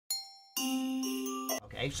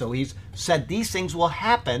Okay, so he's said these things will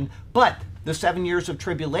happen, but the 7 years of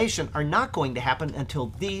tribulation are not going to happen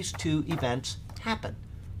until these two events happen.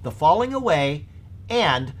 The falling away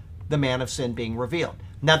and the man of sin being revealed.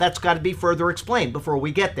 Now that's got to be further explained before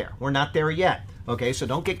we get there. We're not there yet. Okay, so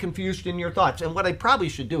don't get confused in your thoughts. And what I probably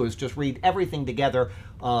should do is just read everything together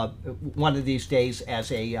one of these days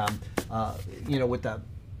as a, with the,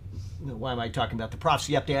 why am I talking about the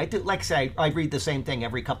prophecy update? I do, like I say, I read the same thing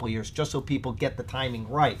every couple of years just so people get the timing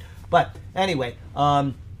right. But anyway,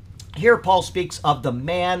 here Paul speaks of the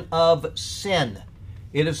man of sin.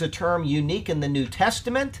 It is a term unique in the New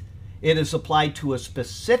Testament. It is applied to a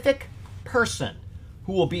specific person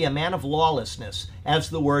who will be a man of lawlessness, as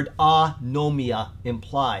the word anomia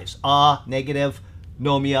implies. Negative,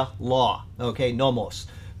 nomia, law. Okay, nomos.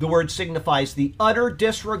 The word signifies the utter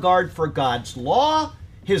disregard for God's law,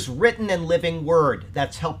 his written and living word.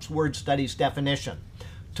 That's Helps Word Studies definition.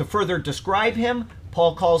 To further describe him,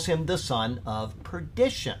 Paul calls him the son of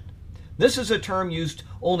perdition. This is a term used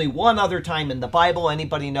only one other time in the Bible.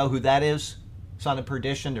 Anybody know who that is? Son of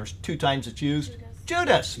perdition. There's 2 times it's used.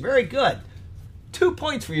 Judas. Very good. 2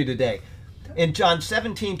 points for you today. In John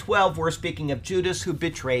 17:12, we're speaking of Judas who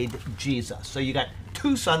betrayed Jesus. So you got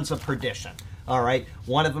 2 sons of perdition. All right.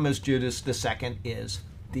 One of them is Judas. The second is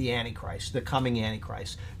the Antichrist, the coming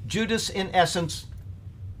Antichrist. Judas, in essence,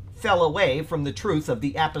 fell away from the truth of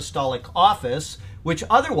the apostolic office, which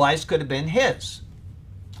otherwise could have been his.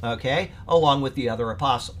 Okay, along with the other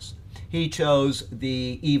apostles. He chose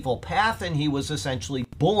the evil path, and he was essentially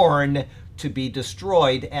born to be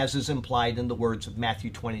destroyed, as is implied in the words of Matthew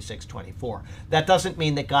 26:24. That doesn't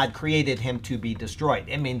mean that God created him to be destroyed.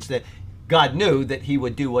 It means that God knew that he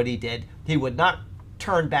would do what he did. He would not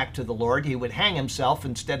turn back to the Lord. He would hang himself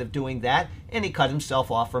instead of doing that, and he cut himself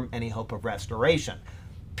off from any hope of restoration.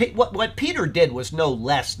 What Peter did was no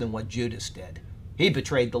less than what Judas did. He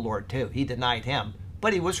betrayed the Lord too. He denied him,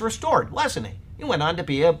 but he was restored, wasn't he? He went on to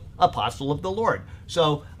be an apostle of the Lord.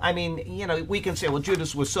 So, I mean, we can say, well,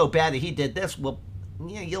 Judas was so bad that he did this. Well,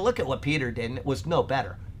 you look at what Peter did, and it was no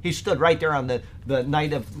better. He stood right there on the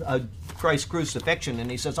night of Christ's crucifixion, and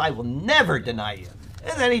he says, I will never deny you.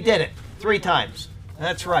 And then he did it 3 times.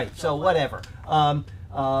 That's right. So whatever.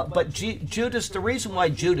 But Judas, the reason why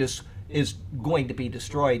Judas is going to be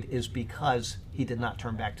destroyed is because he did not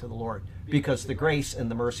turn back to the Lord. Because the grace and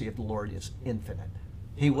the mercy of the Lord is infinite.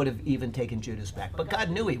 He would have even taken Judas back. But God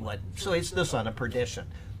knew he wouldn't. So he's the son of perdition.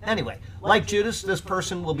 Anyway, like Judas, this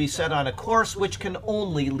person will be set on a course which can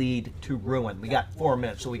only lead to ruin. We got 4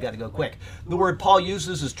 minutes, so we got to go quick. The word Paul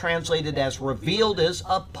uses is translated as revealed as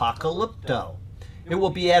apocalypto. It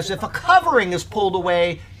will be as if a covering is pulled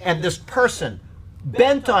away and this person,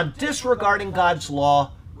 bent on disregarding God's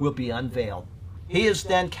law, will be unveiled. He is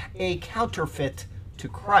then a counterfeit to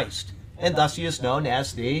Christ, and thus he is known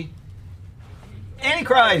as the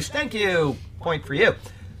Antichrist. Thank you. Point for you.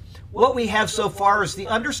 What we have so far is the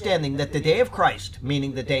understanding that the day of Christ,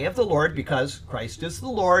 meaning the day of the Lord, because Christ is the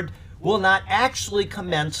Lord, will not actually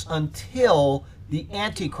commence until the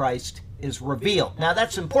Antichrist is revealed. Now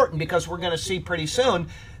that's important because we're going to see pretty soon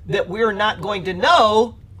that we're not going to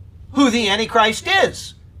know who the Antichrist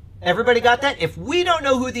is. Everybody got that? If we don't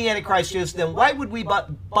know who the Antichrist is, then why would we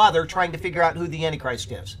bother trying to figure out who the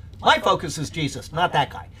Antichrist is? My focus is Jesus, not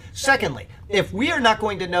that guy. Secondly, if we are not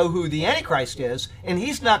going to know who the Antichrist is, and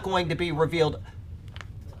he's not going to be revealed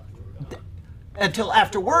until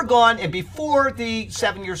after we're gone and before the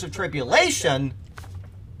 7 years of tribulation,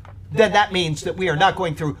 then that means that we are not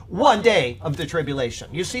going through 1 day of the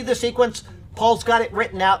tribulation. You see the sequence? Paul's got it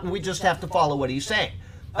written out, and we just have to follow what he's saying.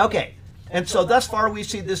 Okay, and so thus far we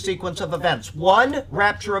see this sequence of events. 1,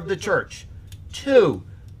 rapture of the church. 2,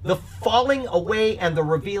 the falling away and the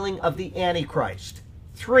revealing of the Antichrist.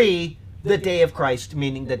 3, the day of Christ,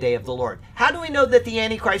 meaning the day of the Lord. How do we know that the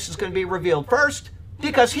Antichrist is going to be revealed? First,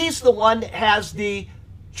 because he's the one that has the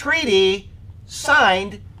treaty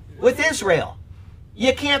signed with Israel.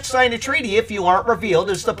 You can't sign a treaty if you aren't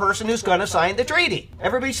revealed as the person who's going to sign the treaty.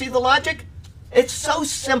 Everybody see the logic? It's so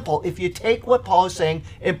simple if you take what Paul is saying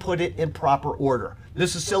and put it in proper order.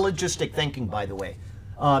 This is syllogistic thinking, by the way.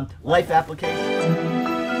 Life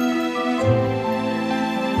application.